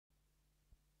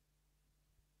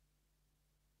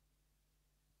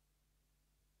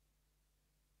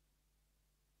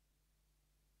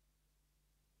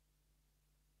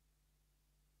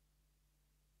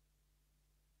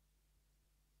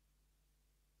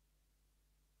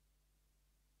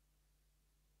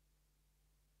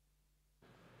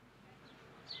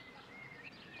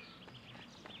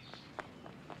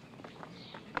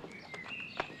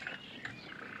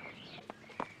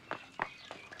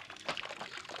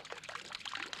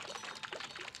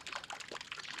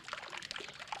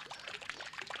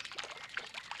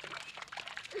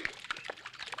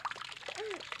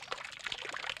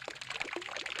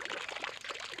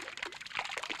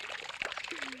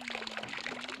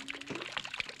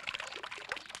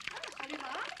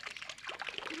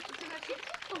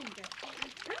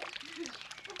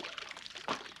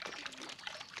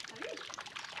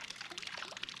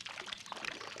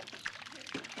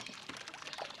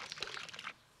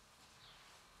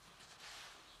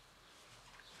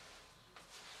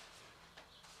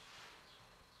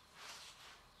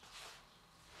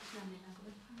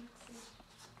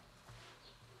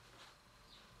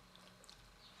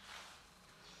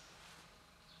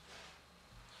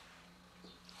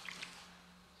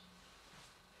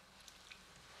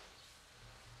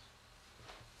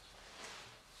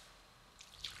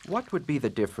What would be the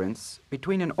difference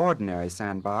between an ordinary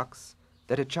sandbox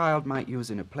that a child might use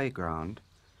in a playground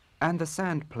and the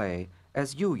Sandplay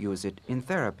as you use it in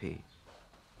therapy?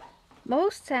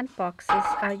 Most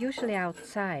sandboxes are usually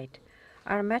outside,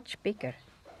 are much bigger.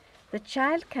 The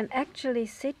child can actually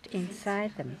sit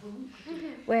inside them,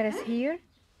 whereas here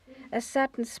a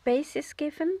certain space is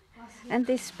given and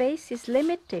this space is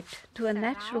limited to a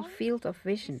natural field of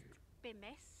vision.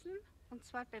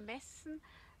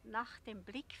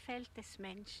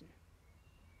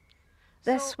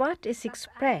 Thus what is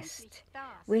expressed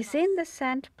within the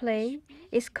Sandplay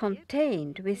is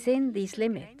contained within these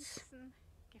limits.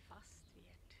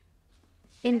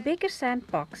 In bigger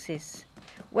sandboxes,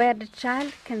 where the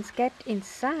child can get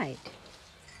inside,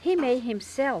 he may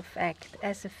himself act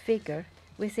as a figure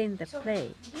within the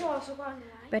play.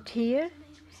 But here,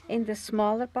 in the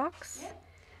smaller box,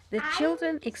 the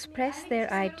children express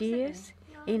their ideas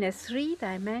in a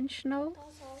three-dimensional,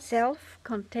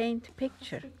 self-contained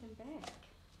picture.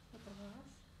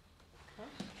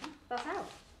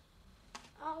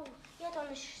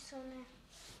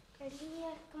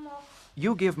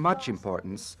 You give much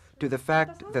importance to the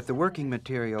fact that the working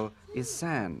material is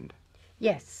sand.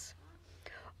 Yes.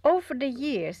 Over the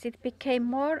years it became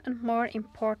more and more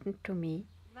important to me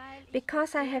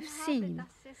because I have seen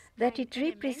that it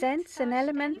represents an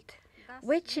element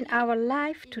which in our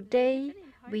life today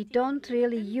we don't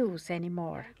really use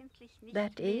anymore.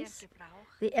 That is,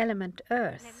 the element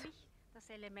earth.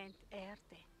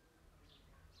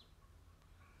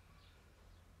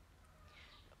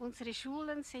 Unsere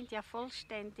Schulen sind ja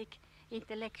vollständig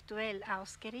intellektuell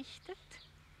ausgerichtet.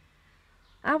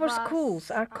 Our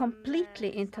schools are completely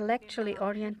intellectually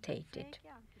orientated.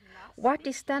 What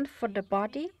is done for the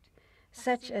body,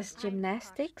 such as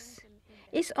gymnastics,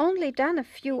 is only done a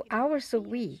few hours a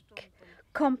week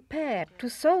compared to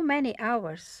so many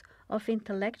hours of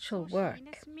intellectual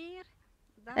work.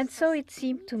 And so it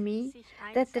seemed to me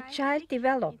that the child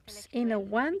develops in a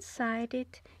one-sided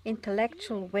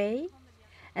intellectual way,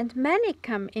 and many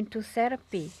come into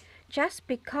therapy just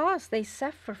because they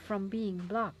suffer from being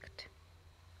blocked.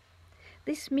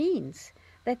 This means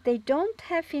that they don't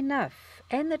have enough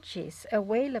energies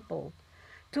available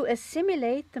to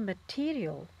assimilate the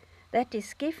material that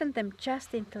is given them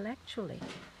just intellectually.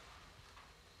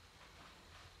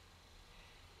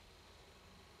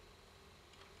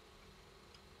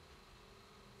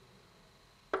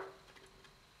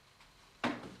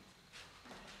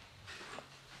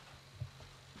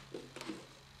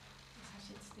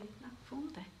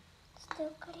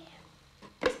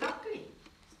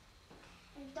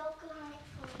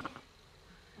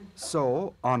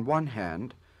 So, on one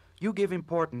hand, you give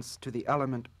importance to the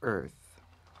element earth.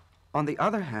 On the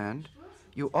other hand,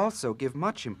 you also give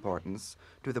much importance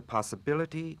to the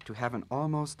possibility to have an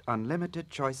almost unlimited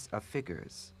choice of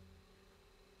figures.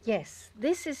 Yes,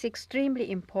 this is extremely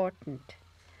important.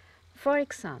 For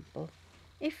example,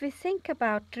 if we think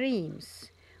about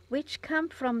dreams which come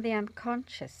from the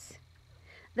unconscious,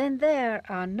 then there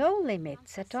are no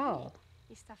limits at all.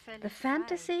 The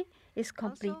fantasy is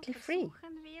completely free.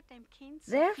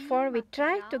 Therefore, we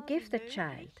try to give the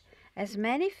child as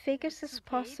many figures as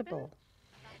possible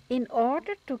in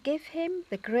order to give him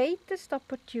the greatest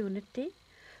opportunity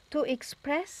to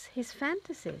express his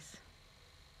fantasies.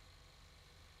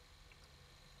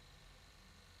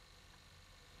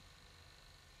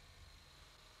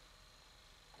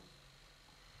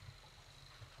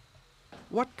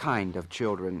 What kind of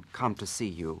children come to see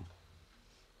you?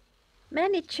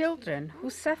 Many children who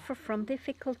suffer from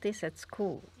difficulties at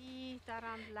school.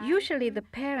 Usually the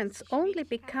parents only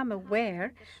become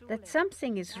aware that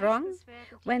something is wrong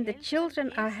when the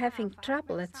children are having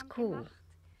trouble at school.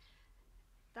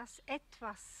 Dass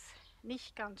etwas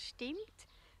nicht ganz stimmt,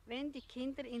 wenn die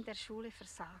Kinder in der Schule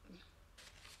versagen.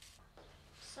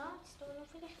 So, jetzt tun wir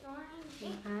vielleicht noch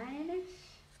eines.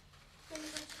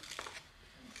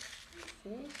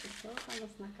 So kann man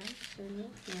es noch ganz schön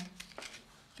aufnehmen.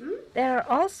 There are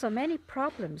also many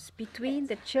problems between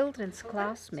the children's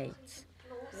classmates,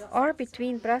 or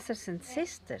between brothers and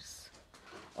sisters,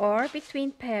 or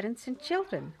between parents and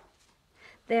children.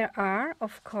 There are,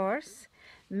 of course,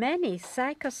 many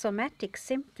psychosomatic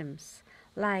symptoms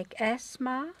like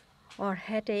asthma, or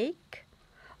headache,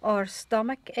 or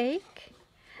stomach ache,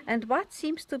 and what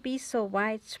seems to be so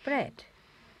widespread,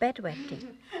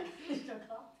 bedwetting.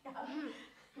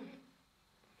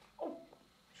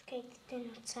 Geht denn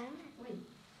noch zusammen? Ui,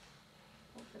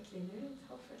 hoffentlich nicht.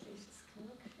 Hoffentlich ist es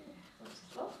genug. Kannst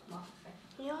du ein Loch machen?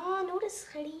 Ja, nur ein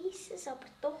kleines, aber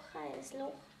doch ein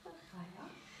Loch. Ah ja.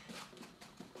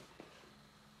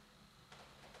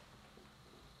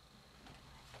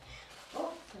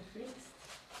 Oh,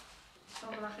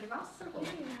 noch ein bisschen Wasser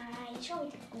holen? Nein, schon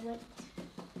wieder gut.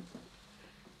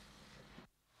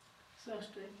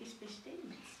 Suchst du etwas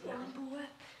Bestimmtes? Ja, ein Bub.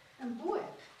 Ein Bub?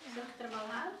 Soll ich dir mal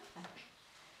helfen?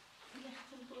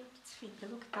 Vielleicht einen Bub zu finden.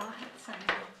 Schau, da hat es einen.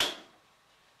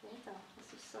 Der da,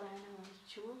 das ist so einer, der in die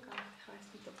Schule geht. Ich weiss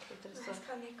nicht, ob der so... Das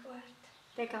kann nicht gut.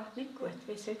 Der geht nicht gut.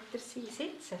 Wie sollte er sein?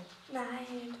 Sitzen? Nein,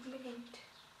 nicht unbedingt.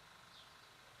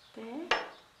 Der?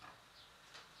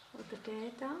 Oder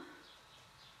der da?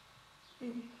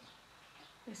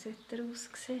 Wie sollte er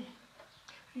aussehen?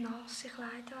 Nasse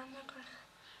Kleider, wenn möglich.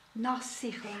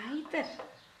 Nasse Kleider?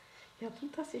 Ja, du,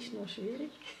 das ist noch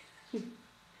schwierig.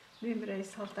 Müssen wir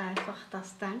uns halt einfach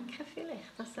das denken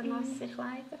vielleicht, dass er nasse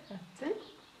Kleider hat. He?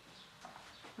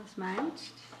 Was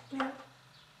meinst du? Ja.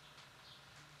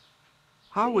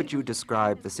 How would you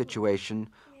describe the situation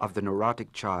of the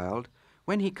neurotic child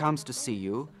when he comes to see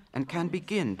you and can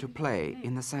begin to play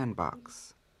in the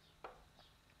sandbox?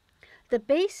 The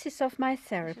basis of my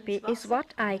therapy is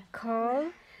what I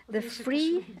call the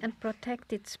free and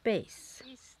protected space.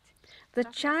 The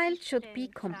child should be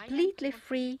completely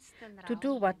free to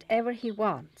do whatever he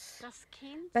wants,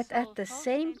 but at the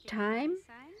same time,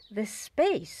 the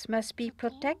space must be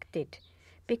protected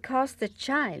because the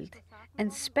child, and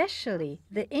especially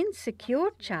the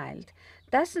insecure child,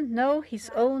 doesn't know his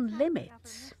own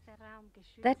limits.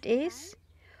 That is,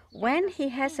 when he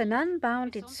has an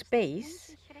unbounded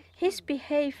space, his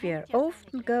behavior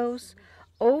often goes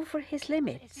over his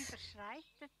limits.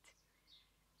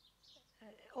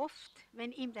 Oft,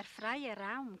 wenn ihm der freie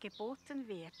Raum geboten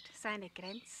wird, seine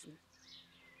Grenzen.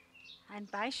 Ein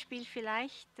Beispiel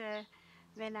vielleicht,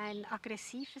 wenn ein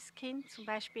aggressives Kind zum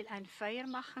Beispiel ein Feuer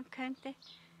machen könnte.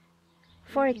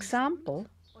 For example,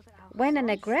 when an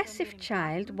aggressive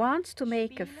child wants to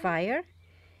make a fire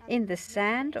in the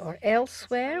sand or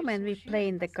elsewhere when we play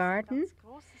in the garden,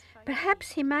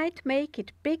 perhaps he might make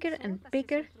it bigger and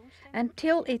bigger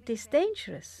until it is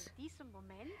dangerous.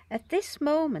 At this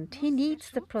moment, he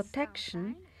needs the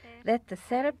protection that the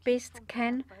therapist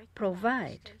can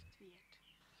provide.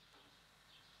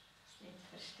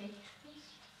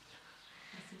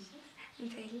 Ein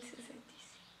Felsen sollte es.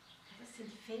 Das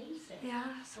sind Felsen? Ja.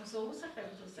 So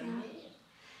rauskommen aus dem Meer?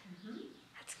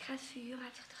 Hat es kein Feuer,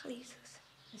 einfach ein kleines.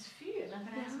 Ein Feuer? Wenn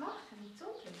wir eins machen, ein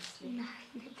Zuglötzchen? Nein,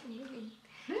 nicht unbedingt.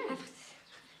 Einfach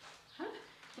das.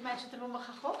 Du meinst, wo man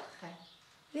kochen kann?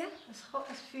 Ja. Ein Feuer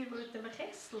mit einem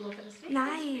Kessel oder ein Licht?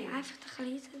 Nein, einfach ein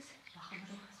kleines. Machen wir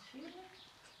doch ein Feuer?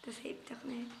 Das hebt doch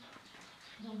nicht.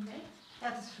 Noch nicht?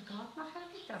 Ja, das vergeht nachher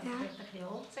wieder. Aber Ja. ich werde ein bisschen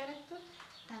Holz rein tun,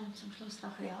 dann zum Schluss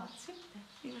noch ein bisschen anzünden.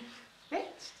 Ja.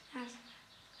 Willst Also.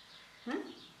 du?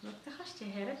 Schau, dann kannst du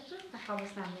die her tun, dann kann man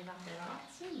es nämlich nachher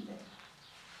anzünden.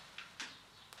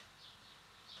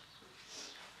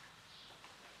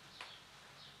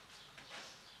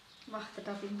 Macht er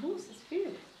da beim Haus ein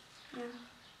Feuer? Ja.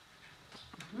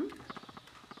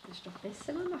 Das ist doch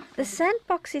besser, man macht The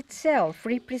sandbox itself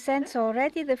represents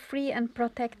already the free and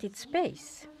protected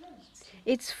space.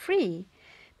 It's free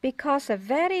because a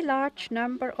very large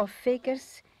number of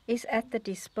figures is at the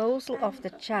disposal of the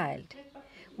child,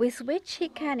 with which he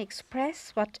can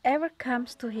express whatever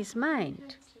comes to his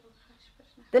mind.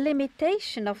 The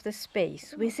limitation of the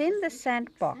space within the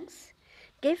sandbox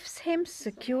gives him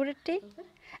security,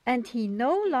 and he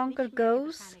no longer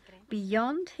goes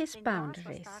beyond his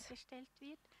boundaries. Was dargestellt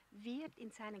wird, wird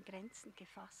in seinen Grenzen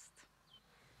gefasst.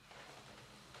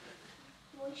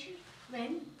 Wo ist er?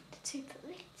 Wenn? Der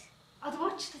Zipfelwitz. Ah, du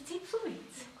willst den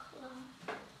Zipfelwitz? Klar.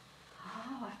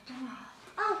 Ah, warte mal.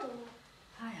 Ah, du.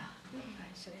 Ah ja, ich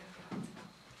weiss ja gerade.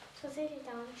 So soll ich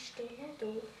da anstellen,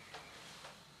 du.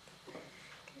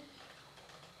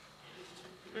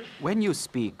 When you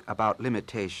speak about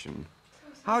limitation,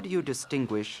 how do you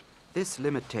distinguish this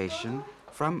limitation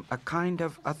from a kind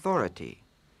of authority,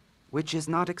 which is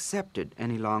not accepted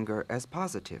any longer as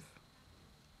positive?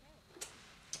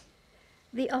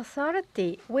 The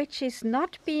authority which is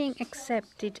not being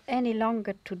accepted any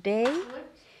longer today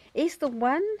is the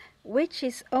one which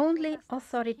is only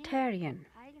authoritarian,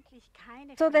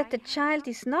 so that the child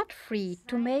is not free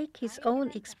to make his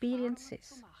own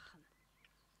experiences.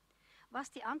 Was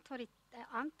die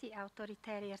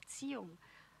anti-autoritäre Erziehung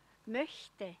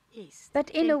möchte, ist, But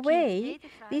in a dem Kind way, jede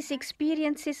these Freiheit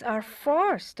experiences are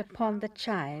forced upon the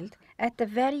child at a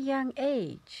very young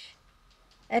age,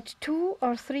 at 2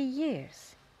 or 3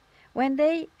 years, when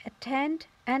they attend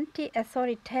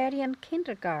anti-authoritarian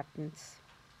kindergartens.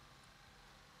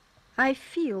 I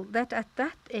feel that at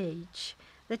that age,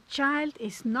 the child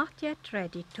is not yet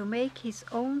ready to make his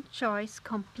own choice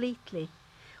completely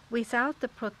without the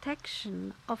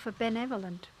protection of a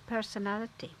benevolent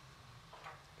personality.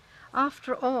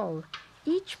 After all,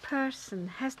 Each person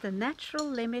has the natural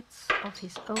limits of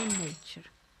his own nature.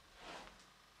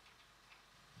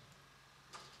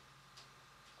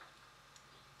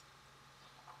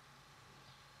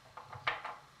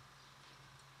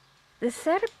 The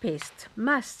therapist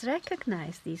must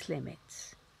recognize these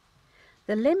limits.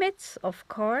 The limits, of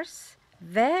course,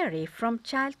 vary from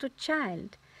child to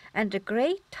child, and the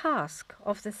great task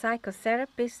of the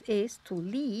psychotherapist is to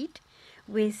lead,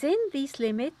 within these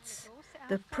limits,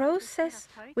 the process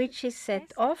which is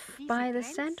set off by the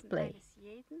Sandplay.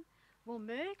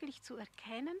 Womöglich zu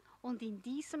erkennen und in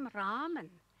diesem Rahmen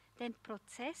den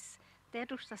Prozess, der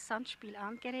durch das Sandspiel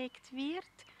angeregt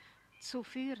wird, zu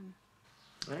führen.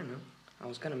 I don't know. I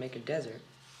was gonna make a desert.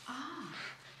 Ah,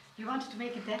 you wanted to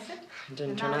make a desert? It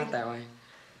didn't turn out that way.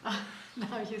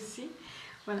 Now you see,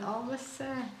 well, always,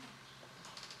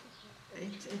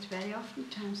 it very often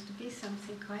turns to be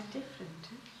something quite different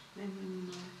when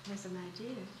one has an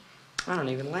idea. I don't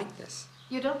even like this.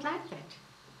 You don't like that?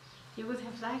 You would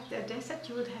have liked a desert,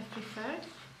 you would have preferred?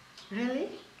 Really?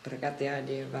 But I got the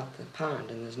idea about the pond,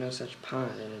 and there's no such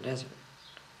pond in a desert.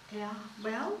 Yeah,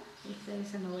 well, if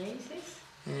there's an oasis.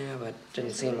 Yeah, but it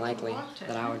didn't seem likely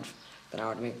that I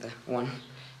would make the one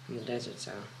in the desert,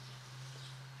 so.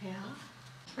 Yeah.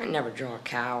 I never draw a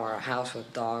cow or a house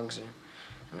with dogs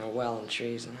or a well and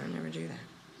trees, and I never do that.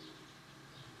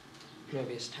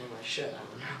 Maybe it's time I should, I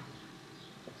don't know.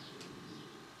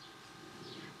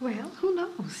 Well, who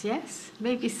knows, yes.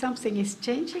 Maybe something is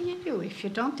changing in you if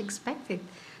you don't expect it.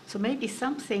 So maybe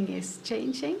something is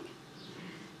changing,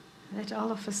 that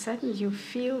all of a sudden you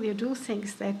feel you do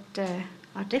things that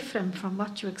are different from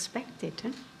what you expected.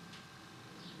 Huh?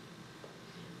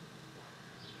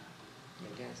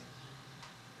 I guess.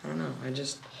 I don't know, I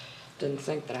just didn't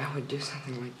think that I would do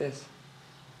something like this.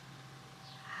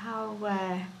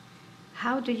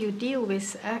 How do you deal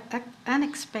with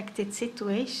unexpected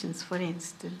situations, for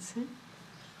instance?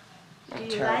 Huh?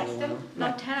 Do you like them?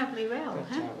 Not terribly well, Not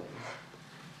huh? terribly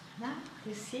well. Now,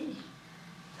 you see.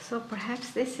 So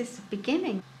perhaps this is the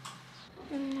beginning.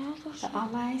 De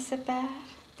ameisenbeer,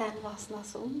 dan was nog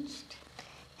sonst.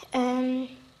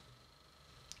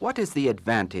 What is the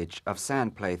advantage of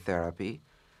sandplay therapy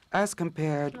as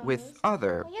compared with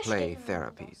other play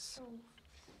therapies?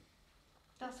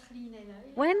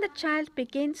 When the child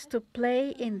begins to play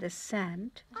in the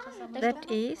sand, that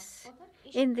is,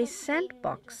 in this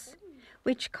sandbox,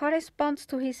 which corresponds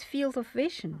to his field of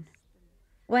vision,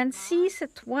 one sees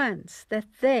at once that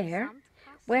there,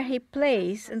 where he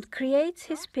plays and creates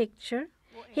his picture,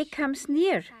 he comes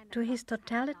near to his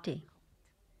totality.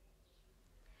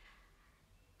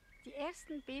 Die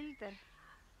ersten Bilder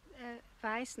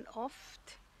weisen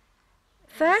oft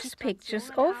First pictures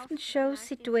often show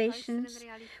situations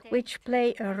which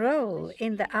play a role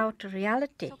in the outer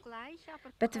reality,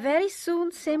 but very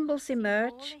soon symbols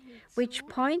emerge which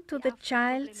point to the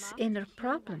child's inner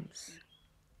problems.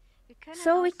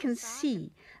 So we can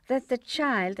see that the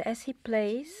child, as he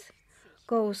plays,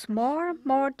 goes more and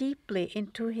more deeply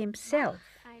into himself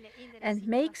and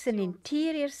makes an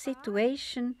interior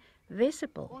situation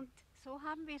visible.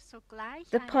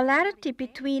 The polarity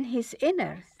between his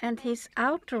inner and his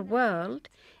outer world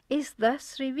is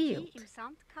thus revealed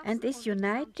and is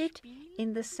united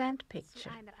in the sand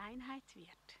picture.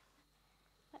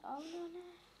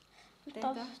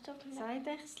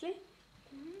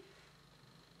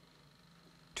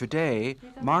 Today,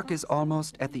 Mark is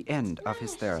almost at the end of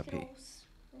his therapy.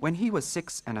 When he was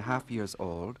 6.5 years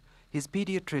old, his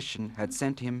pediatrician had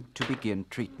sent him to begin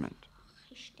treatment.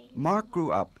 Mark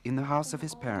grew up in the house of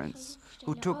his parents,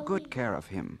 who took good care of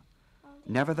him.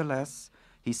 Nevertheless,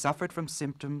 he suffered from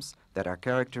symptoms that are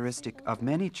characteristic of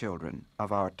many children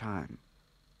of our time.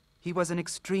 He was an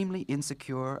extremely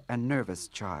insecure and nervous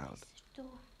child.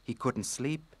 He couldn't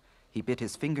sleep, he bit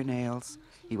his fingernails,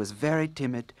 he was very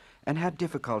timid and had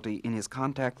difficulty in his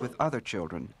contact with other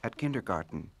children at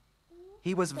kindergarten.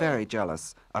 He was very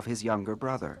jealous of his younger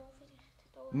brother.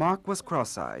 Mark was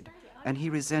cross-eyed, and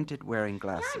he resented wearing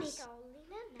glasses.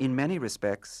 In many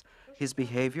respects, his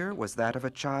behavior was that of a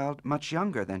child much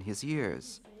younger than his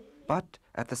years. But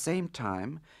at the same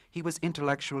time, he was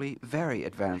intellectually very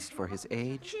advanced for his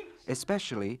age,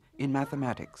 especially in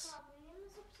mathematics.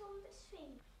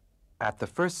 At the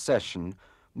first session,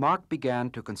 Mark began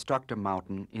to construct a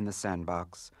mountain in the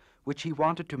sandbox, which he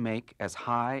wanted to make as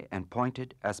high and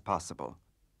pointed as possible.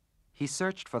 He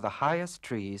searched for the highest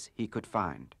trees he could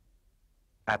find.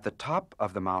 At the top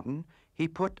of the mountain, he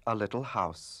put a little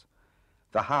house.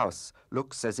 The house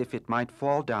looks as if it might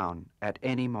fall down at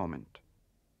any moment.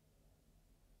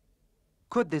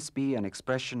 Could this be an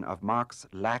expression of Mark's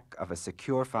lack of a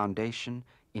secure foundation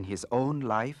in his own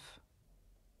life?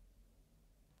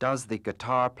 Does the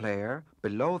guitar player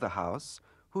below the house,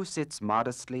 who sits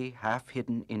modestly half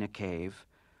hidden in a cave,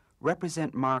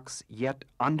 represent Mark's yet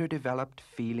underdeveloped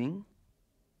feeling?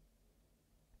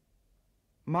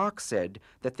 Mark said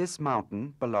that this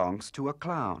mountain belongs to a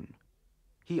clown.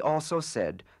 He also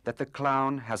said that the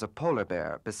clown has a polar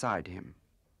bear beside him.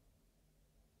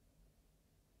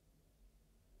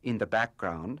 In the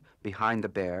background, behind the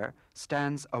bear,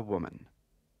 stands a woman.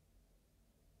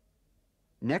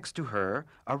 Next to her,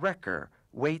 a wrecker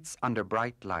waits under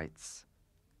bright lights.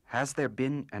 Has there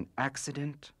been an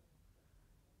accident?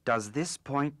 Does this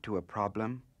point to a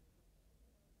problem?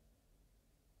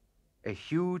 A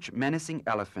huge, menacing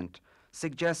elephant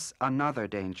suggests another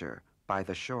danger by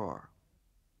the shore.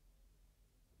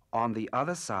 On the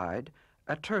other side,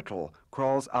 a turtle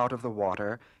crawls out of the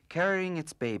water carrying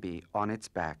its baby on its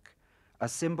back, a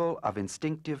symbol of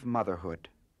instinctive motherhood.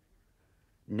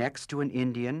 Next to an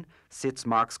Indian sits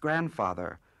Mark's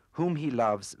grandfather, whom he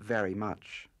loves very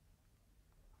much.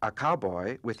 A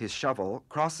cowboy with his shovel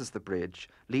crosses the bridge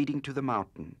leading to the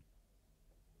mountain.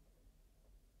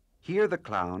 Here the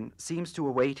clown seems to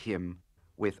await him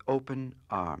with open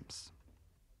arms.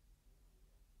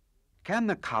 Can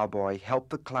the cowboy help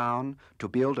the clown to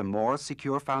build a more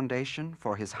secure foundation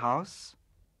for his house?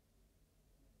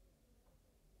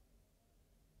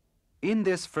 In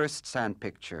this first sand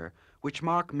picture, which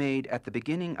Mark made at the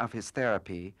beginning of his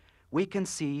therapy, we can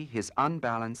see his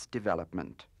unbalanced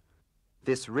development.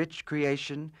 This rich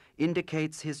creation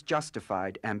indicates his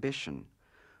justified ambition,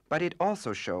 but it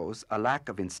also shows a lack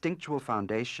of instinctual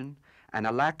foundation and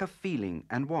a lack of feeling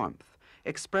and warmth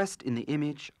expressed in the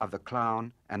image of the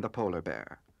clown and the polar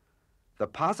bear. The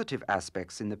positive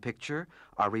aspects in the picture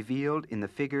are revealed in the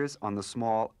figures on the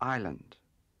small island.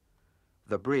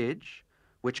 The bridge,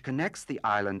 which connects the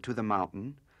island to the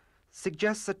mountain,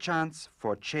 suggests a chance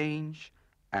for change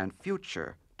and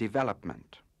future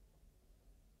development.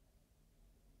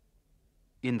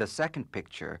 In the second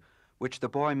picture, which the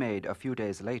boy made a few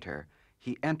days later,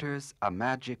 he enters a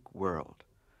magic world.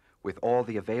 With all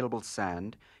the available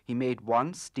sand, he made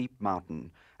one steep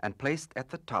mountain and placed at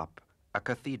the top a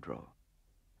cathedral.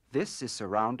 This is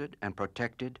surrounded and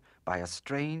protected by a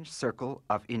strange circle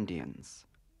of Indians.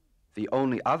 The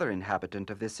only other inhabitant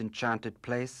of this enchanted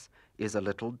place is a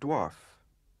little dwarf.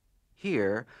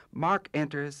 Here, Mark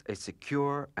enters a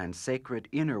secure and sacred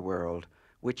inner world,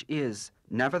 which is,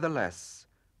 nevertheless,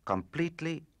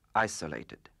 completely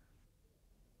isolated.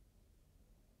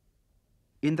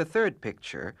 In the third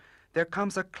picture, there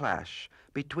comes a clash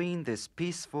between this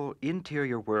peaceful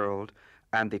interior world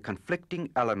and the conflicting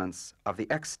elements of the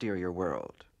exterior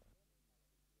world.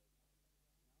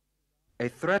 A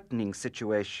threatening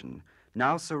situation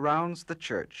now surrounds the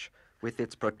church with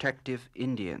its protective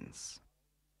Indians.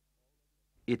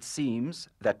 It seems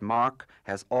that Mark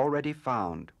has already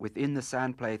found within the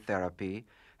Sandplay therapy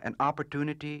an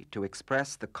opportunity to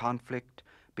express the conflict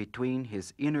between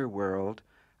his inner world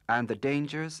and the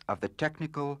dangers of the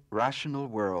technical, rational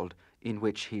world in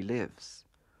which he lives.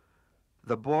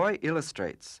 The boy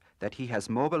illustrates that he has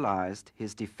mobilized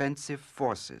his defensive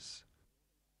forces.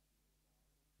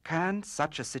 Can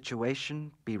such a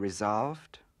situation be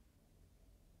resolved?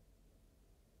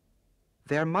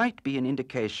 There might be an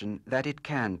indication that it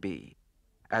can be,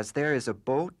 as there is a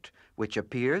boat which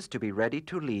appears to be ready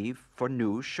to leave for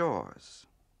new shores.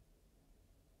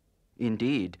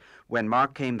 Indeed, when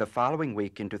Mark came the following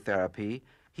week into therapy,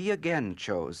 he again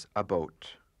chose a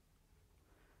boat.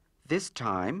 This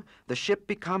time, the ship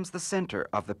becomes the center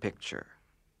of the picture.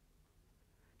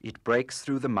 It breaks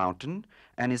through the mountain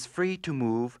and is free to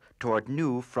move toward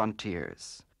new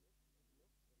frontiers.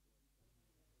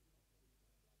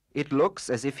 It looks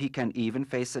as if he can even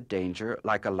face a danger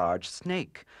like a large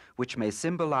snake, which may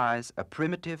symbolize a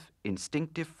primitive,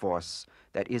 instinctive force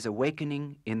that is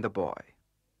awakening in the boy.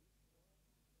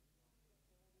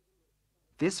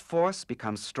 This force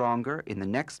becomes stronger in the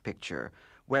next picture,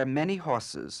 where many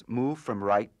horses move from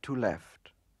right to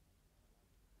left.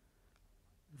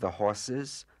 The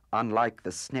horses, unlike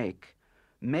the snake,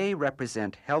 may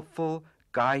represent helpful,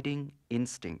 guiding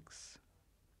instincts.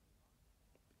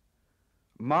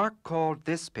 Mark called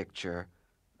this picture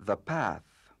the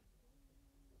path.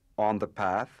 On the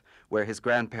path, where his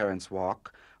grandparents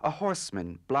walk, a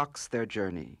horseman blocks their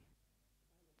journey.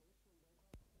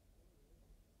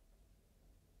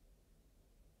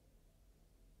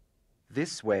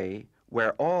 This way,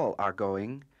 where all are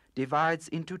going, divides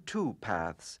into two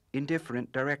paths in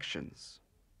different directions.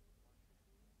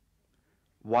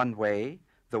 One way,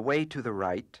 the way to the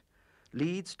right,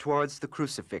 leads towards the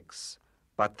crucifix,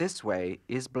 but this way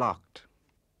is blocked.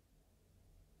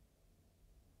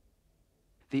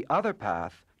 The other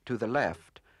path to the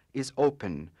left, is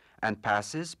open and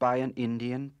passes by an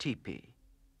Indian teepee.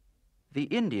 The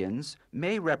Indians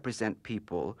may represent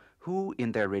people who,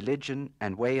 in their religion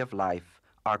and way of life,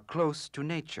 are close to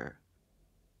nature.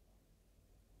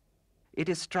 It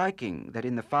is striking that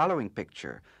in the following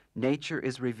picture, nature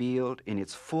is revealed in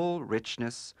its full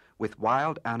richness with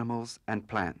wild animals and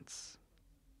plants.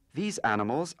 These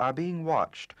animals are being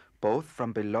watched both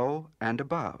from below and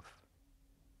above.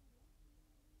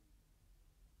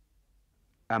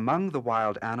 Among the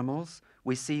wild animals,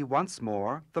 we see once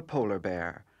more the polar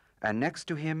bear, and next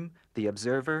to him the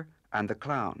observer and the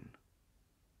clown.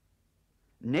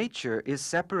 Nature is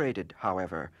separated,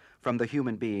 however, from the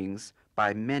human beings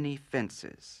by many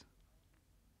fences.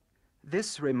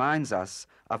 This reminds us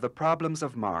of the problems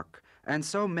of Mark and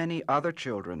so many other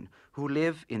children who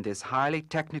live in this highly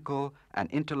technical and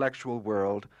intellectual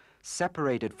world,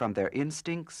 separated from their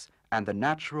instincts and the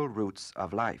natural roots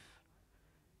of life.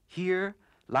 Here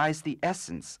lies the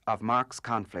essence of Mark's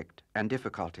conflict and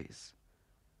difficulties.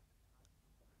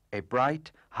 A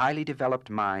bright, highly developed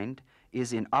mind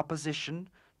is in opposition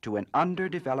to an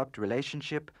underdeveloped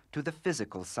relationship to the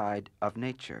physical side of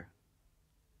nature.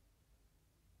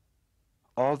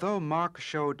 Although Mark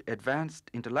showed advanced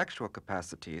intellectual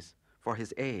capacities for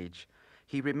his age,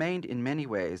 he remained in many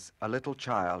ways a little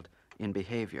child in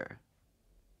behavior.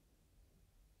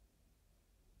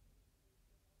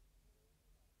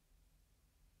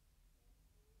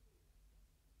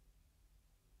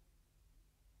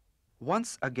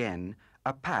 Once again,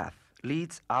 a path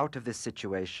leads out of this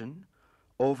situation,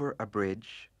 over a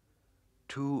bridge,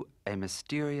 to a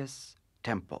mysterious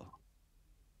temple.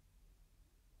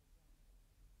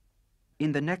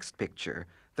 In the next picture,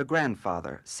 the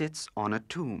grandfather sits on a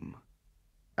tomb.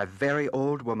 A very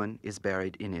old woman is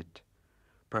buried in it.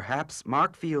 Perhaps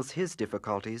Mark feels his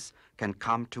difficulties can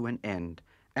come to an end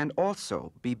and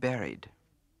also be buried.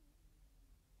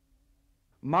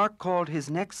 Mark called his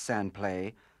next sand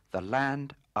play the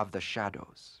land of the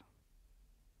shadows.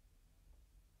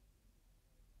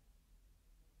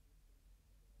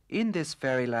 In this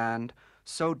fairyland,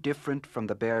 so different from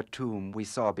the bare tomb we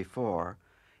saw before,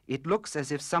 it looks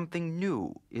as if something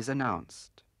new is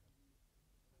announced.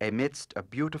 Amidst a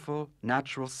beautiful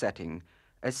natural setting,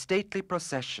 a stately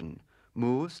procession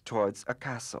moves towards a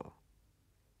castle.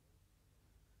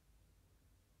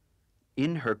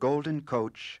 In her golden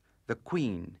coach, the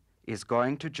queen is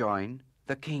going to join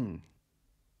the king.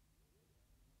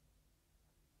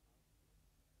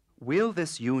 Will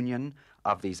this union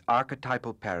of these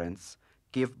archetypal parents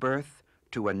give birth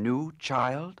to a new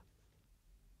child?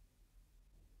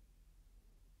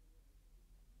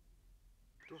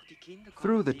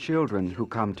 Through the children who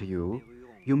come to you,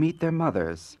 you meet their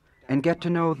mothers and get to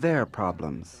know their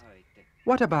problems.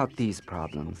 What about these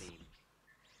problems?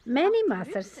 Many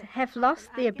mothers have lost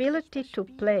the ability to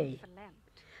play.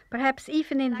 Perhaps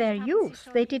even in their youth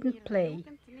they didn't play.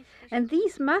 And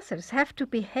these mothers have to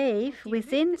behave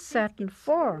within certain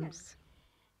forms.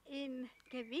 In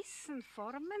gewissen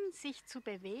Formen sich zu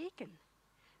bewegen.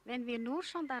 Wenn wir nur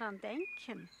schon daran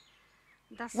denken,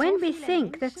 when we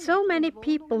think that so many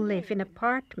people live in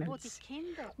apartments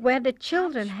where the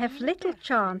children have little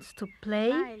chance to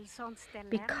play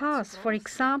because, for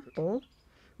example,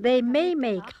 they may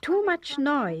make too much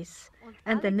noise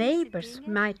and the neighbors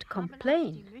might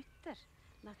complain.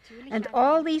 And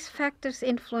all these factors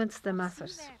influence the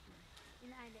mothers.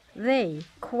 They,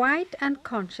 quite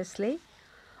unconsciously,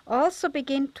 also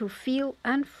begin to feel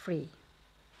unfree.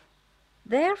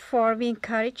 Therefore, we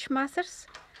encourage mothers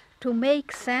to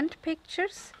make sand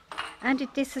pictures, and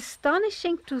it is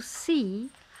astonishing to see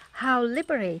how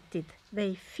liberated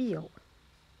they feel.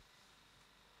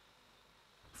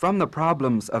 From the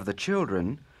problems of the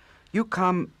children, you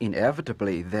come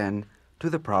inevitably then to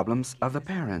the problems of the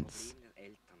parents.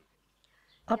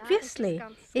 Obviously,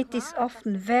 it is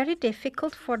often very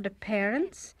difficult for the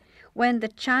parents when the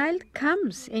child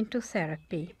comes into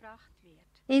therapy,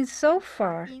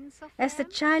 insofar as the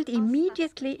child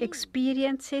immediately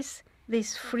experiences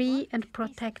this free and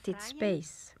protected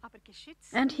space,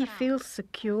 and he feels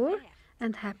secure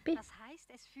and happy. Das heißt,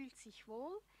 es fühlt sich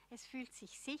wohl, es fühlt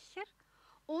sich sicher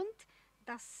und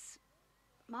das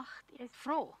macht es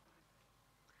froh.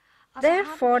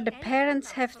 Therefore, the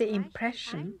parents have the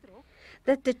impression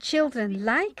that the children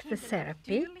like the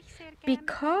therapy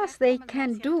because they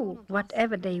can do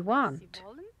whatever they want.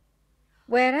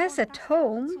 Whereas at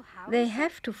home, they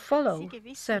have to follow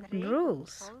certain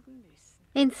rules.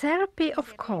 In therapy,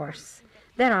 of course,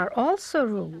 there are also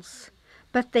rules,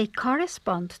 but they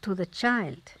correspond to the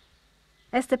child.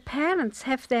 As the parents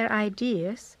have their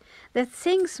ideas that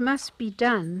things must be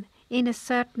done in a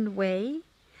certain way,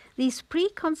 these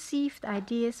preconceived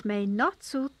ideas may not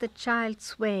suit the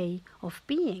child's way of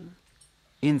being.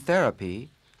 In therapy,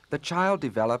 the child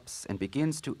develops and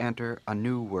begins to enter a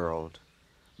new world.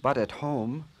 But at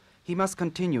home, he must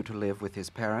continue to live with his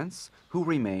parents, who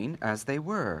remain as they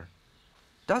were.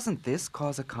 Doesn't this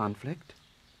cause a conflict?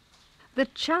 The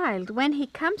child, when he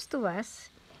comes to us,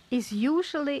 is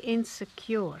usually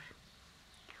insecure.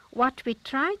 What we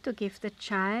try to give the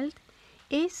child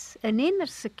is an inner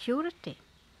security.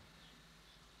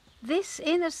 This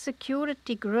inner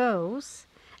security grows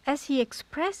as he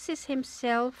expresses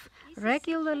himself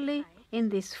regularly in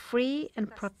this free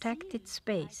and protected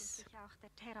space.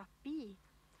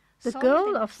 The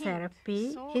goal of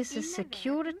therapy is a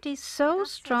security so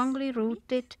strongly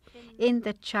rooted in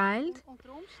the child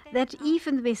that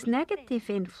even with negative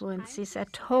influences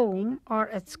at home or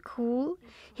at school,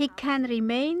 he can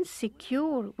remain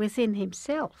secure within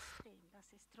himself.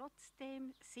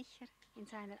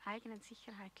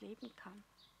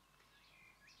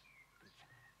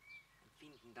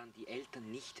 Empfinden dann die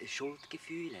Eltern nicht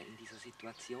Schuldgefühle in dieser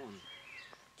Situation?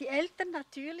 Die Eltern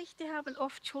natürlich, die haben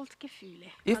oft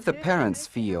Schuldgefühle. If the parents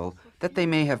feel that they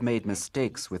may have made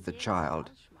mistakes with the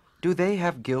child, do they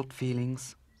have guilt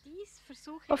feelings?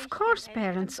 Of course,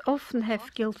 parents often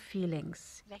have guilt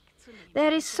feelings.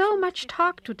 There is so much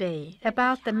talk today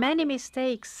about the many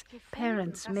mistakes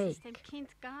parents make.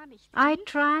 I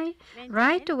try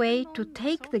right away to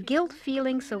take the guilt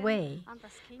feelings away,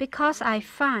 because I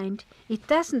find it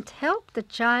doesn't help the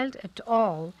child at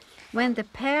all when the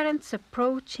parents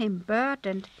approach him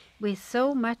burdened with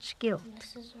so much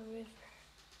guilt.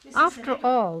 After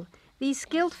all, these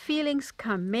guilt feelings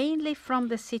come mainly from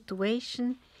the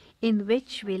situation in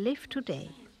which we live today.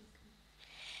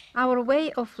 Our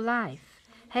way of life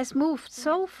has moved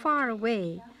so far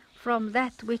away from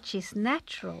that which is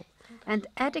natural and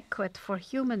adequate for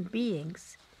human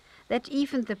beings that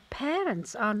even the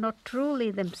parents are not truly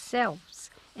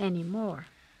themselves anymore.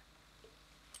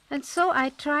 And so I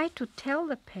try to tell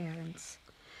the parents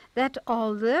that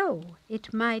although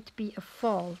it might be a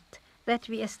fault that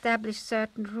we establish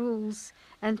certain rules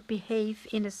and behave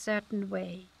in a certain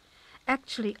way,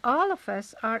 actually all of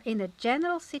us are in a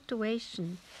general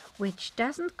situation which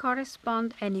doesn't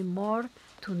correspond anymore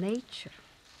to nature.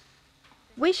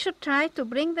 We should try to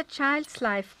bring the child's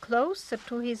life closer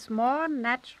to his more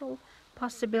natural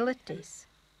possibilities.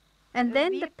 And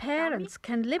then the parents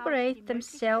can liberate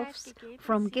themselves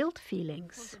from guilt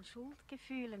feelings.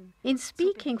 In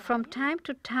speaking from time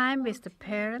to time with the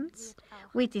parents,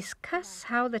 we discuss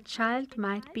how the child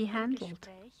might be handled.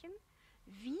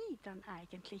 Wie dann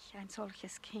eigentlich ein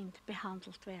solches Kind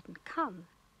behandelt werden kann.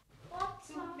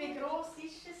 Wie groß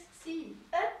ist es gewesen?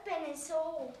 Etwa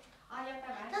so.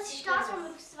 Das ist das, was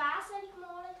wir aufs Wesen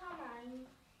gemalt haben.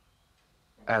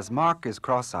 As Mark is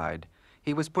cross-eyed,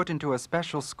 he was put into a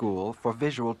special school for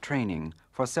visual training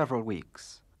for several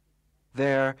weeks.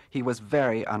 There, he was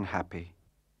very unhappy.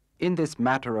 In this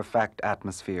matter-of-fact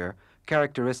atmosphere,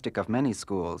 characteristic of many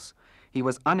schools, he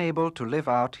was unable to live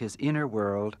out his inner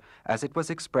world as it was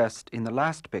expressed in the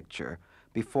last picture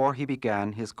before he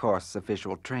began his course of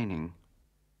visual training.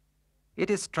 It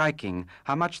is striking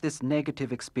how much this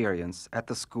negative experience at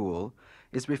the school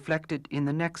is reflected in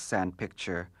the next sand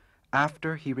picture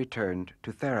after he returned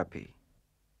to therapy.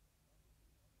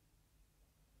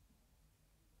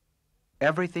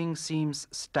 Everything seems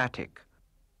static,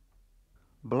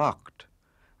 blocked,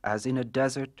 as in a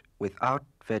desert without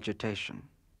vegetation.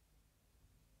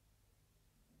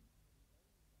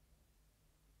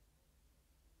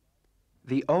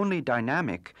 The only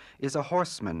dynamic is a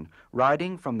horseman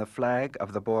riding from the flag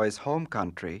of the boy's home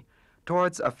country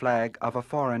towards a flag of a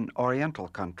foreign Oriental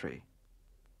country.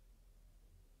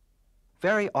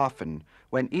 Very often,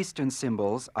 when Eastern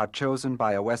symbols are chosen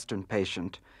by a Western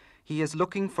patient, he is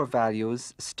looking for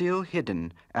values still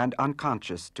hidden and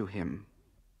unconscious to him.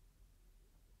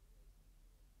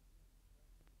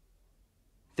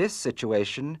 This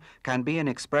situation can be an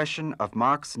expression of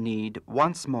Mark's need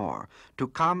once more to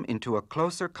come into a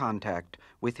closer contact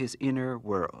with his inner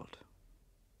world.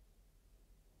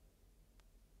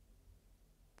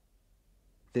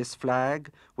 This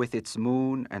flag, with its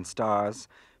moon and stars,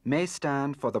 may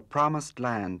stand for the promised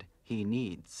land he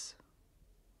needs.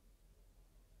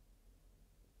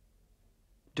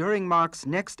 During Mark's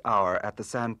next hour at the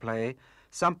Sandplay,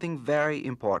 something very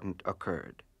important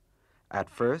occurred. At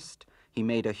first, he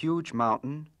made a huge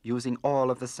mountain using all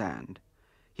of the sand.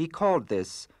 He called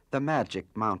this the Magic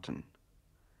Mountain.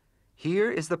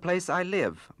 "Here is the place I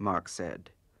live," Mark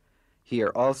said.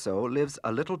 Here also lives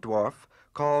a little dwarf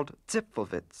called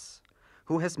Zipfelwitz,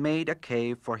 who has made a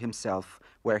cave for himself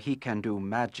where he can do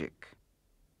magic.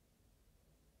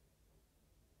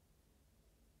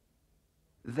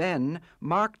 Then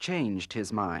Mark changed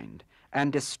his mind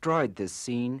and destroyed this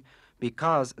scene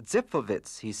because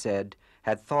Zipfelwitz, he said,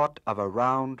 had thought of a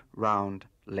round, round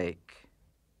lake.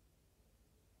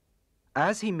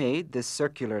 As he made this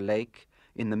circular lake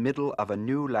in the middle of a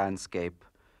new landscape,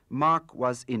 Mark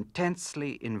was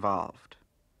intensely involved.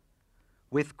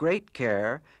 With great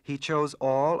care, he chose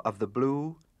all of the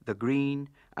blue, the green,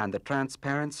 and the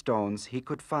transparent stones he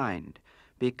could find,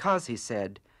 because, he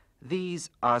said, these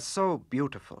are so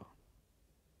beautiful.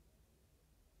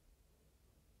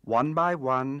 One by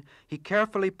one, he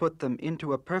carefully put them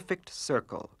into a perfect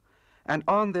circle, and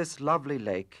on this lovely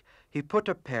lake, he put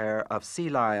a pair of sea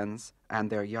lions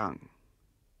and their young.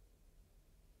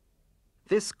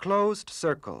 This closed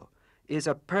circle is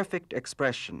a perfect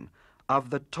expression of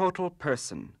the total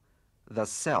person, the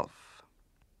self.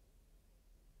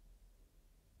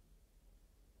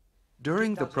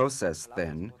 During the process,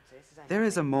 then, there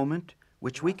is a moment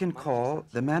which we can call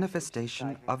the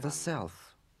manifestation of the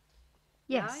self.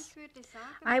 Yes,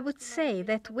 I would say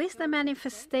that with the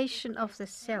manifestation of the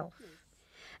self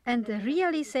and the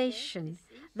realization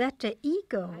that the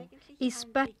ego is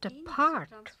but a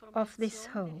part of this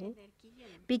whole,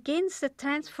 begins the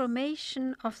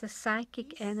transformation of the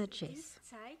psychic energies.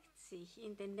 Zeigt sich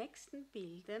in den nächsten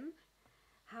Bildern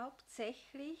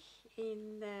hauptsächlich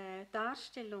in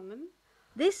Darstellungen.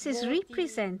 This is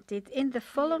represented in the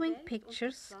following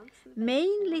pictures,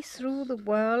 mainly through the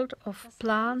world of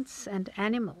plants and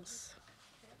animals.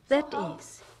 That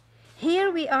is,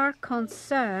 here we are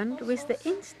concerned with the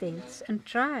instincts and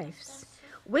drives,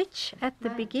 which at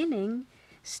the beginning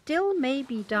still may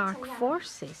be dark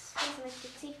forces.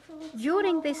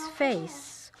 During this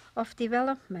phase of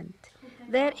development,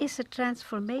 there is a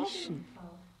transformation.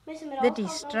 The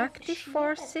destructive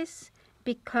forces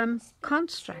become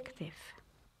constructive.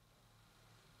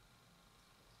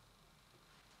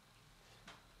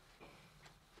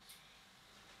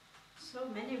 So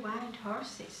many wild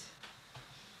horses.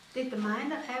 Did the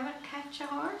miner ever catch a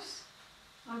horse?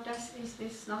 Or is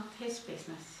this not his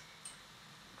business?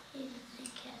 He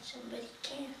doesn't catch them, but he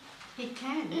can. He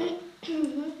can?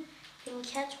 He can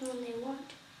catch them when they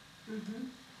want.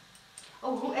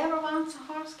 Oh, whoever wants a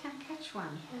horse can catch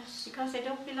one? Yes. Because they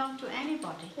don't belong to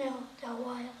anybody? No, they're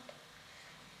wild.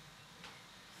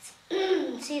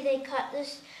 See,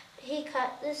 he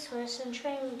cut this horse and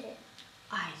trained it.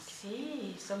 I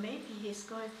see. So maybe he's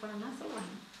going for another one.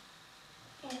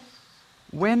 Yes.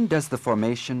 When does the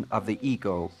formation of the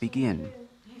ego begin?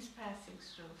 He's passing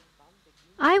through.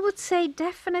 I would say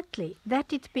definitely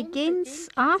that it begins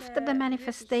after the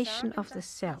manifestation of the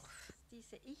self,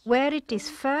 where it is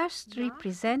first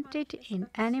represented in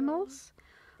animals,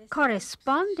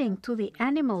 corresponding to the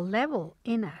animal level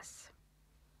in us.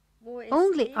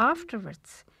 Only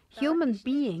afterwards, human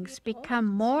beings become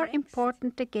more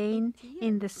important again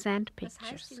in the sand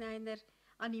pictures. Das heißt in einer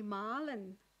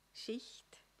animalen Schicht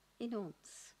in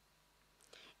uns.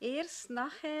 Erst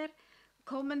nachher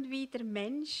kommen wieder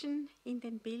Menschen in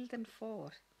den Bildern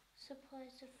vor.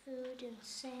 Supplies of food and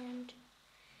sand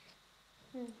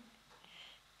and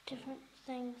different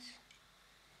things.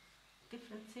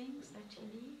 Different things that he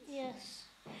needs. Yes.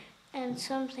 And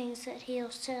some things that he'll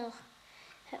sell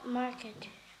at market.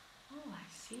 Oh, I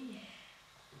see.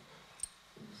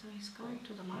 So he's going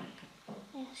to the market.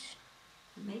 Yes.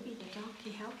 Maybe the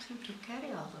donkey helps him to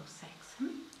carry all those things.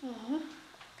 That's what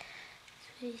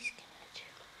he's gonna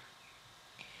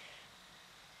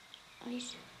do.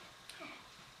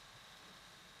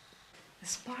 The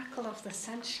sparkle of the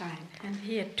sunshine. And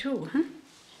here too,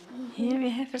 Here we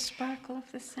have a sparkle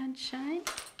of the sunshine.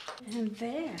 And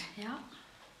there, yeah.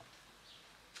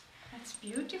 That's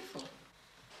beautiful.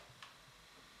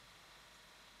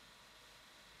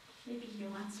 Maybe you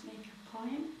once make a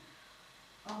poem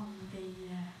on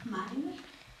the miner.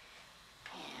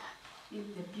 In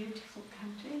the beautiful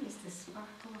country is the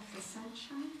sparkle of the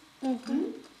sunshine. What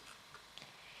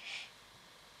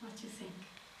do you think?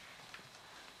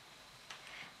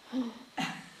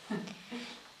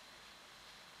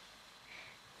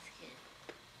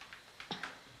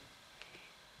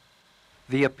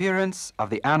 The appearance of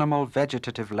the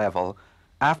animal-vegetative level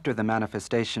after the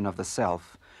manifestation of the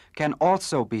self can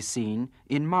also be seen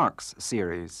in Mark's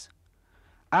series.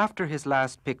 After his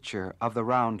last picture of the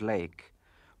round lake,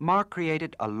 Mark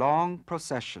created a long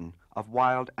procession of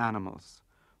wild animals,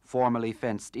 formerly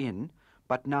fenced in,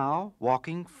 but now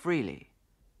walking freely.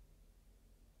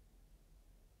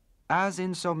 As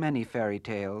in so many fairy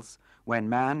tales, when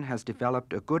man has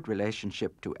developed a good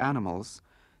relationship to animals,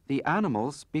 the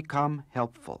animals become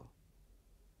helpful.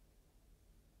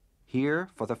 Here,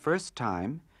 for the first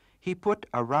time, he put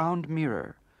a round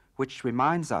mirror, which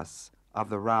reminds us of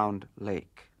the round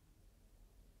lake.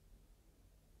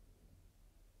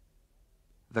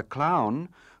 The clown,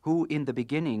 who in the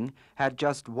beginning had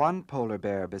just one polar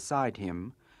bear beside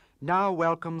him, now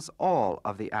welcomes all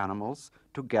of the animals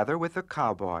together with the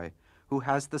cowboy, who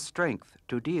has the strength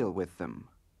to deal with them.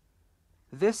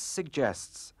 This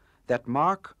suggests that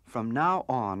Mark from now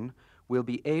on will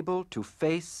be able to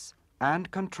face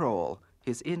and control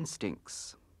his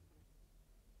instincts.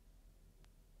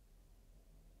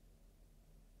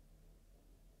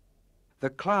 The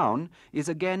clown is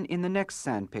again in the next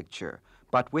sand picture,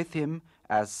 but with him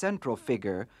as central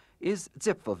figure is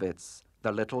Zipfelwitz,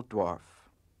 the little dwarf.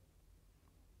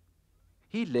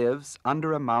 He lives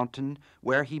under a mountain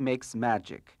where he makes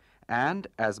magic and,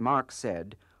 as Mark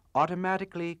said,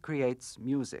 automatically creates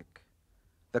music.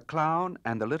 The clown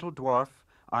and the little dwarf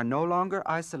are no longer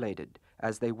isolated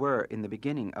as they were in the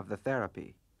beginning of the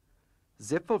therapy.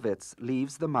 Zipfelwitz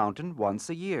leaves the mountain once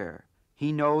a year.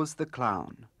 He knows the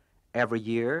clown. Every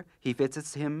year he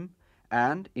visits him,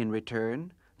 and in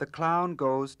return, the clown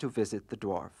goes to visit the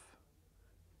dwarf.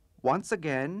 Once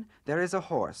again, there is a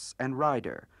horse and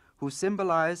rider who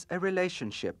symbolize a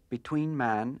relationship between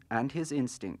man and his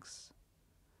instincts.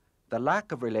 The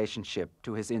lack of relationship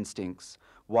to his instincts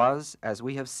was, as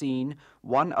we have seen,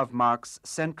 one of Mark's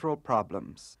central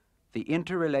problems. The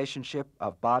interrelationship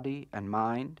of body and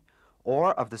mind,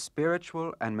 or of the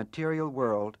spiritual and material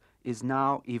world, is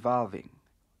now evolving.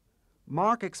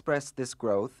 Mark expressed this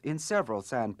growth in several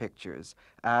sand pictures,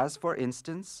 as, for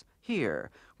instance,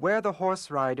 here, where the horse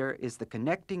rider is the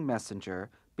connecting messenger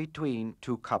between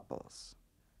two couples.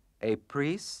 A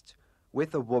priest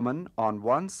with a woman on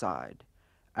one side,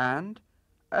 and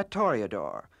a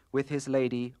toreador with his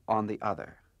lady on the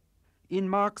other. In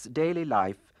Mark's daily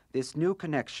life, this new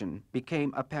connection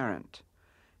became apparent.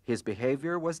 His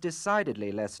behavior was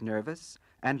decidedly less nervous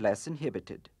and less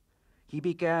inhibited. He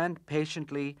began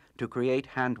patiently to create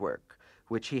handwork,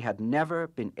 which he had never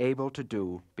been able to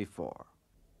do before.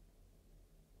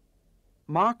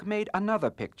 Mark made another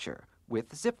picture with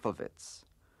Zipfelwitz.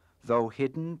 Though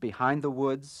hidden behind the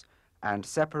woods and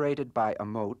separated by a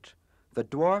moat, the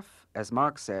dwarf, as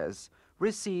Mark says,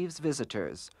 receives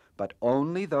visitors, but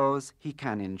only those he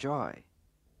can enjoy.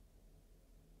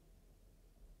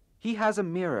 He has a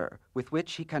mirror with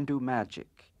which he can do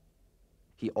magic.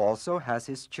 He also has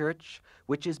his church,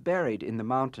 which is buried in the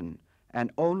mountain,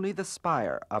 and only the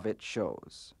spire of it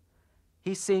shows.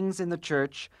 He sings in the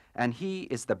church, and he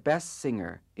is the best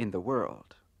singer in the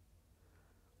world.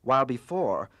 While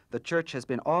before, the church has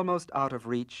been almost out of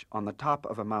reach on the top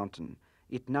of a mountain,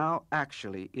 it now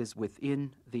actually is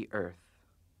within the earth.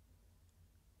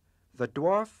 The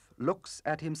dwarf looks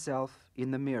at himself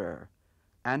in the mirror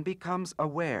and becomes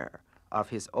aware of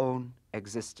his own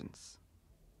existence.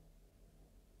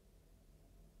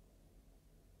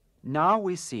 Now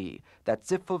we see that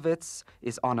Zipfelwitz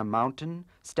is on a mountain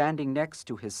standing next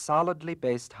to his solidly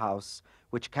based house,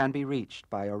 which can be reached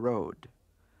by a road.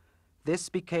 This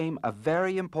became a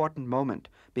very important moment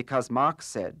because Mark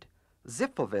said,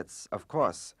 "Zipfelwitz, of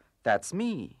course, that's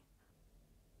me."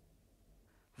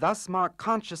 Thus Mark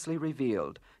consciously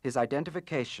revealed his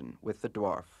identification with the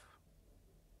dwarf.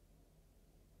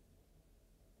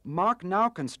 Mark now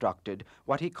constructed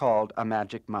what he called a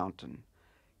magic mountain.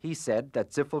 He said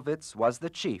that Zipfelwitz was the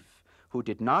chief, who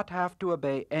did not have to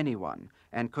obey anyone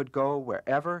and could go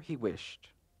wherever he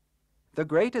wished. The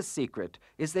greatest secret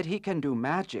is that he can do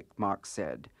magic, Mark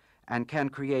said, and can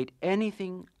create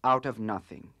anything out of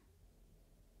nothing.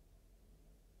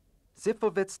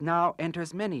 Zipfelwitz now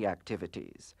enters many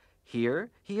activities. Here,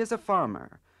 he is a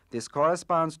farmer. This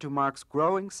corresponds to Mark's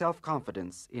growing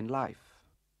self-confidence in life.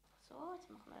 So, jetzt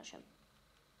machen wir schon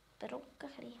Brocken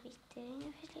ein bisschen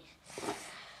weiter vielleicht.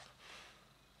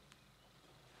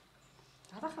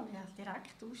 Ja, da kann man ja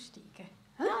direkt aussteigen.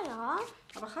 Ja, ja.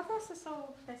 Aber kann das so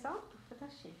auf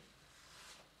das Schiff?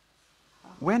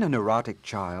 When a neurotic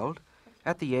child,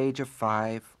 at the age of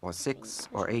 5 or 6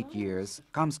 or 8 years,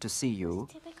 comes to see you,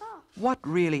 what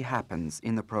really happens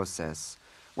in the process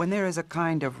when there is a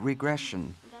kind of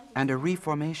regression and a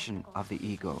reformation of the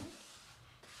ego?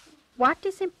 What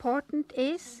is important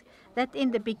is that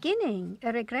in the beginning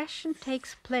a regression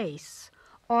takes place,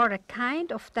 or a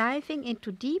kind of diving into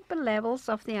deeper levels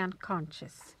of the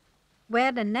unconscious,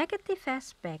 where the negative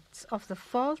aspects of the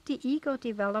faulty ego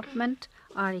development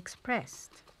are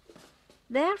expressed.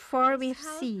 Therefore, we've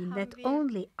seen that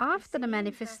only after the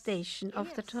manifestation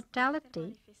of the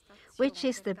totality, which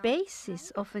is the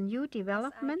basis of a new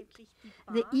development,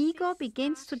 the ego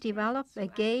begins to develop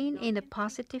again in a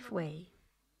positive way.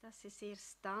 Das ist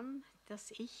erst dann,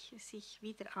 dass Ich sich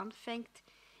wieder anfängt,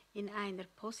 in einer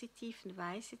positiven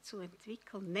Weise zu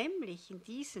entwickeln, nämlich in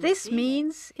diesem This Sinne,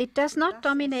 means it does not dass es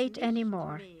dominate nicht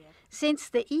anymore, mehr since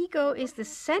the ego is the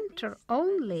center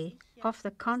only of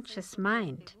the conscious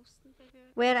mind,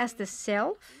 whereas the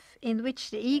self, in which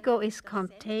the ego is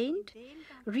contained,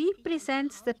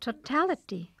 represents the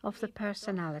totality of the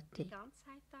personality,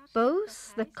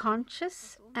 both the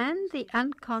conscious and the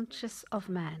unconscious of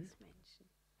man.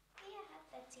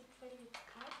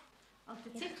 Und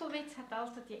der Zipfelwitz hat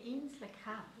also die Insel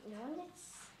gehabt. Ja, und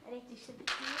jetzt redest du über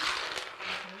die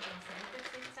Was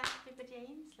sagt er jetzt echt über die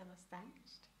Insel? Was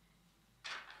denkst du?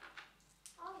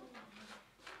 Allerlei.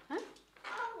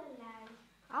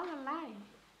 Allerlei. Allerlei.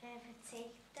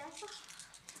 Erzählt einfach.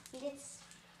 Und jetzt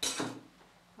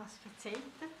Was erzählt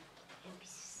er?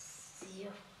 etwas.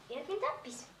 Ja,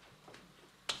 irgendetwas.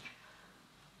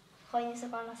 Kann ich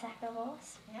sogar noch sagen,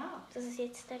 was? Ja. Dass es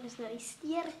jetzt ein neues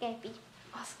Tier gäbe.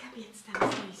 Was gebe ich jetzt denn ein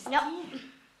neues Ja. Tier?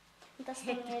 Und das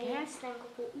Hätte können wir er jetzt dann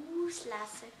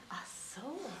auslesen. Ach so,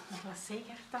 und was sehe ich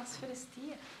das für ein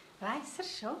Tier? Weiss er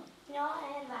schon? Ja,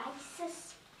 er weiss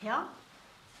es. Ja.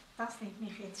 Das nimmt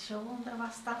mich jetzt schon wunder,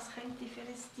 was das könnte für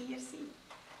ein Tier sein.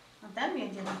 Und dann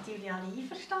müssen ja natürlich alle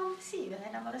einverstanden sein, wenn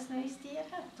er einmal ein neues Tier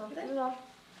hat, oder? Ja,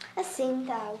 es sind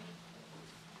auch.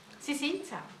 Sie sind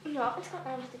es auch. Ja, jetzt kann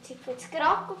man den Zipfel jetzt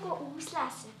gerade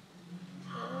auslesen.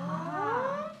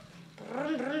 Ah.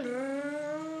 Brrrr, brrrr,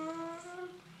 brrrr.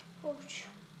 Gut.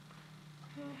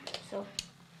 So.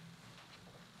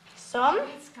 So.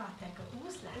 Jetzt geht er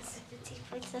auslesen. Jetzt der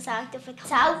Zipfel jetzt das Auto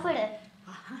verzaubern.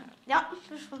 Aha. Ja,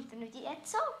 das kommt dann nicht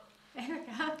jetzt so. Ja,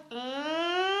 gell?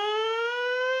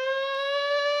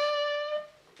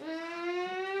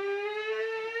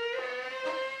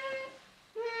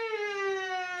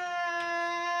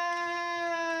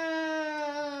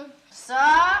 So.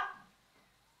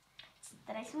 Jetzt hat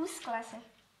er eins ausgelesen.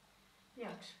 Ich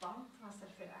bin gespannt, was er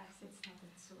für eins jetzt noch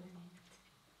dazu nimmt.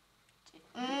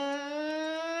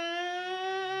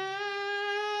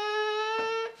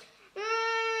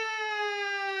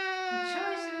 Und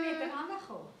schon ist er wieder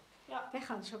angekommen. Ja. Der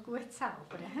kann schon gut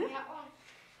zaubern. Hm? Ja.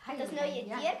 Das neue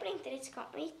Tier bringt er jetzt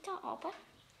gerade mit aber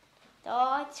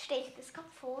da, jetzt steht das gerade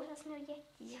vor, das neue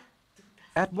Tier.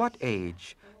 At what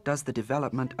age does the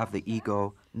development of the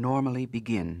ego normally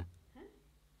begin?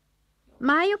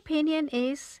 My opinion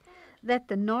is that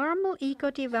the normal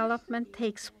ego development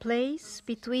takes place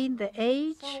between the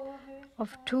age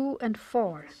of 2 and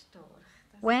 4,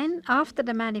 when, after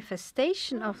the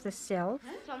manifestation of the self,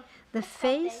 the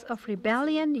phase of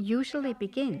rebellion usually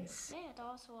begins. Ja,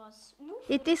 das was.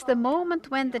 It is the moment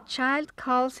when the child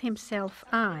calls himself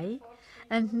I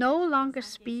and no longer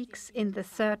speaks in the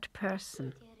third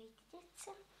person. Der regt jetzt.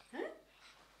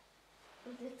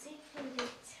 Und der Zipfel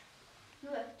jetzt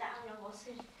schaut auch noch, was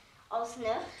er als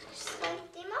nächstes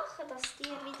könnte machen, dass die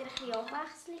wieder ein bisschen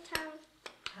Abwechslung haben.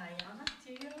 Ah ja,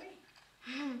 natürlich.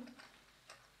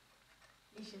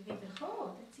 Ist er wieder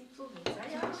gekommen, der Zipfelwitz? Ah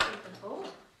ja, ist wieder gekommen.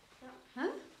 Ja.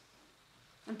 Hm?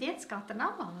 Und jetzt geht er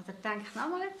nochmal, oder denkt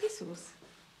nochmal etwas aus?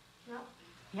 Ja.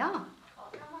 Ja,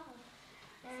 Kann er machen.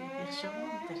 sehe ich schon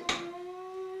wunder.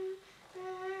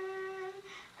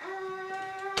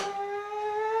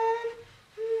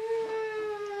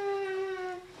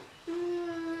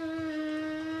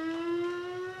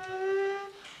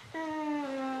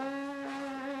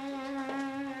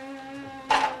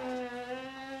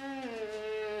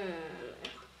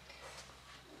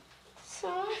 So.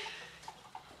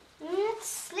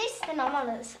 Jetzt liest er nochmal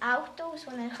ein Auto aus,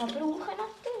 das er brauchen kann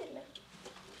natürlich.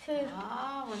 Für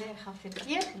Ah, was er kann für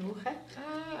Tier brauchen.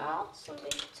 ja, zum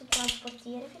Beispiel zum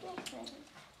Transportieren vielleicht. Ich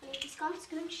habe etwas ganz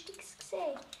Günstiges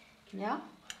gesehen. Ja.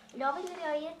 Ja, weil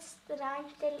er ja jetzt der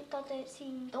eine da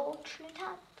seinen Totschnitt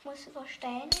hat, muss er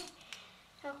verstehen.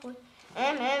 Ja gut.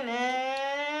 Ja,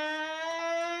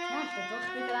 hast du doch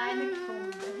wieder einen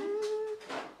gefunden.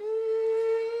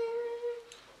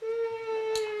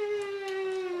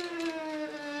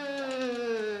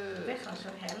 Der kann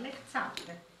schon herrlich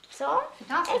zaubern. So, Für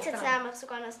das jetzt hat hat er es nämlich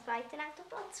sogar noch einen zweiten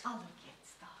Autoplatz. Ah, schau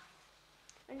jetzt da.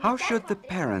 Und How mit dem should the kann er-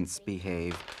 parents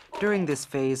behave during this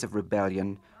phase of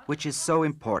rebellion, which is so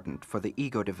important for the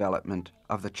ego development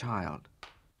of the child?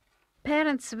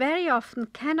 Parents very often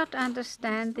cannot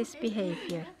understand this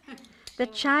behavior. The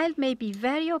child may be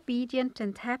very obedient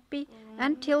and happy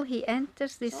until he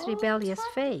enters this rebellious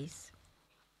phase.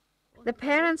 The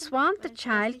parents want the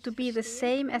child to be the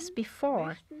same as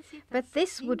before, but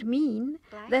this would mean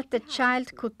that the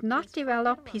child could not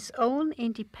develop his own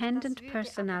independent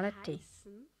personality.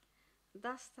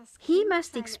 He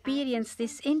must experience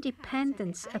this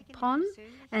independence upon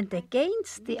and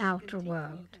against the outer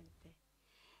world.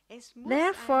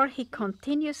 Therefore, he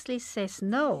continuously says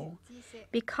no,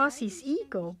 because his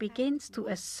ego begins to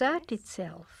assert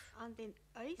itself.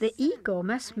 The ego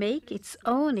must make its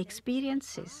own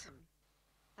experiences.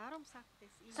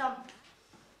 So,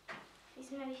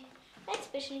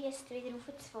 jetzt beschließt wieder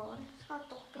raufzufahren. Das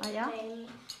geht doch Ah, ja?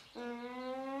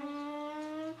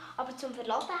 Aber zum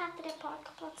Verladen hat er den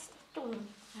Parkplatz da tun.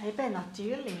 Eben,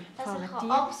 natürlich. Also ich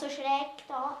kann ab so schräg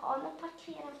da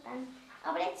parkieren und dann.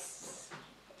 Aber jetzt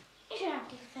ist er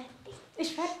eigentlich fertig.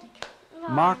 Ist fertig.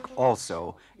 Mark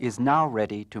also is now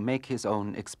ready to make his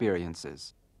own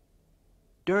experiences.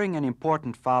 During an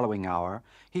important following hour,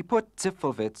 he put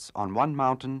Zipfelwitz on one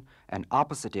mountain and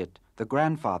opposite it the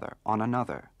grandfather on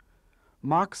another.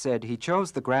 Mark said he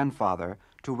chose the grandfather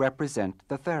to represent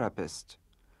the therapist.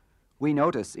 We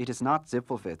notice it is not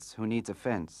Zipfelwitz who needs a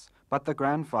fence, but the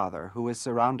grandfather who is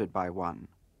surrounded by one.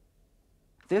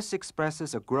 This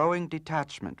expresses a growing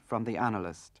detachment from the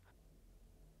analyst.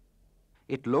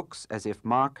 It looks as if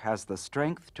Mark has the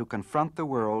strength to confront the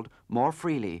world more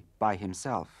freely by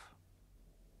himself.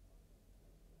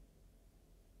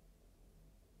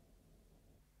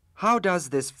 How does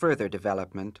this further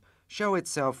development show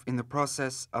itself in the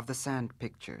process of the sand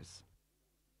pictures?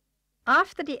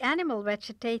 After the animal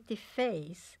vegetative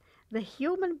phase, the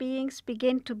human beings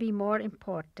begin to be more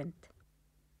important.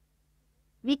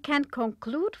 We can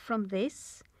conclude from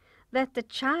this that the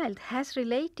child has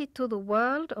related to the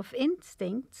world of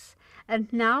instincts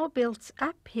and now builds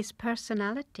up his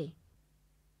personality.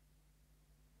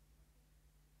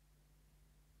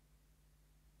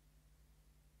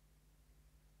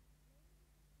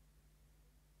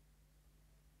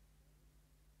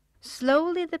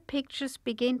 Slowly the pictures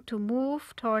begin to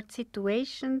move toward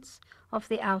situations of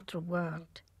the outer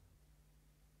world.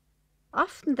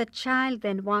 Often the child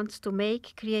then wants to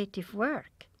make creative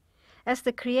work, as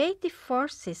the creative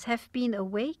forces have been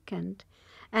awakened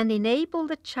and enable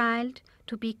the child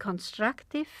to be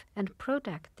constructive and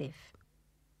productive.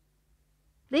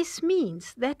 This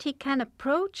means that he can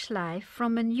approach life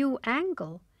from a new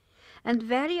angle, and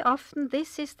very often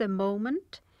this is the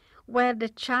moment where the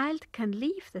child can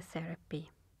leave the therapy.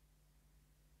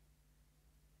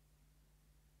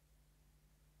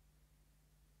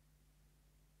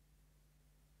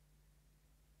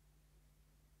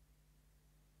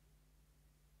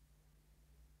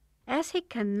 As he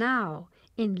can now,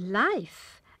 in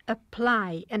life,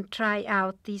 apply and try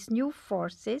out these new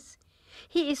forces,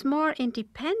 he is more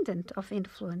independent of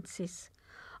influences,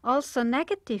 also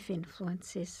negative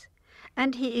influences,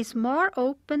 and he is more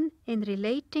open in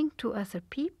relating to other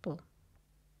people.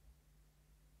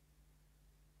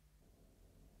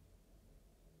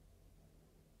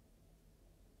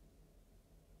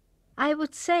 I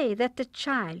would say that the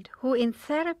child who in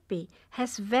therapy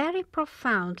has very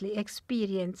profoundly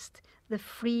experienced the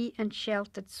free and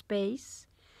sheltered space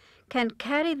can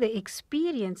carry the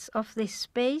experience of this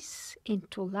space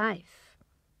into life.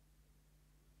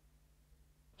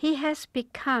 He has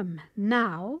become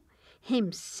now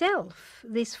himself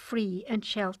this free and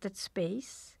sheltered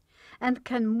space and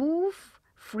can move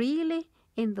freely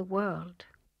in the world.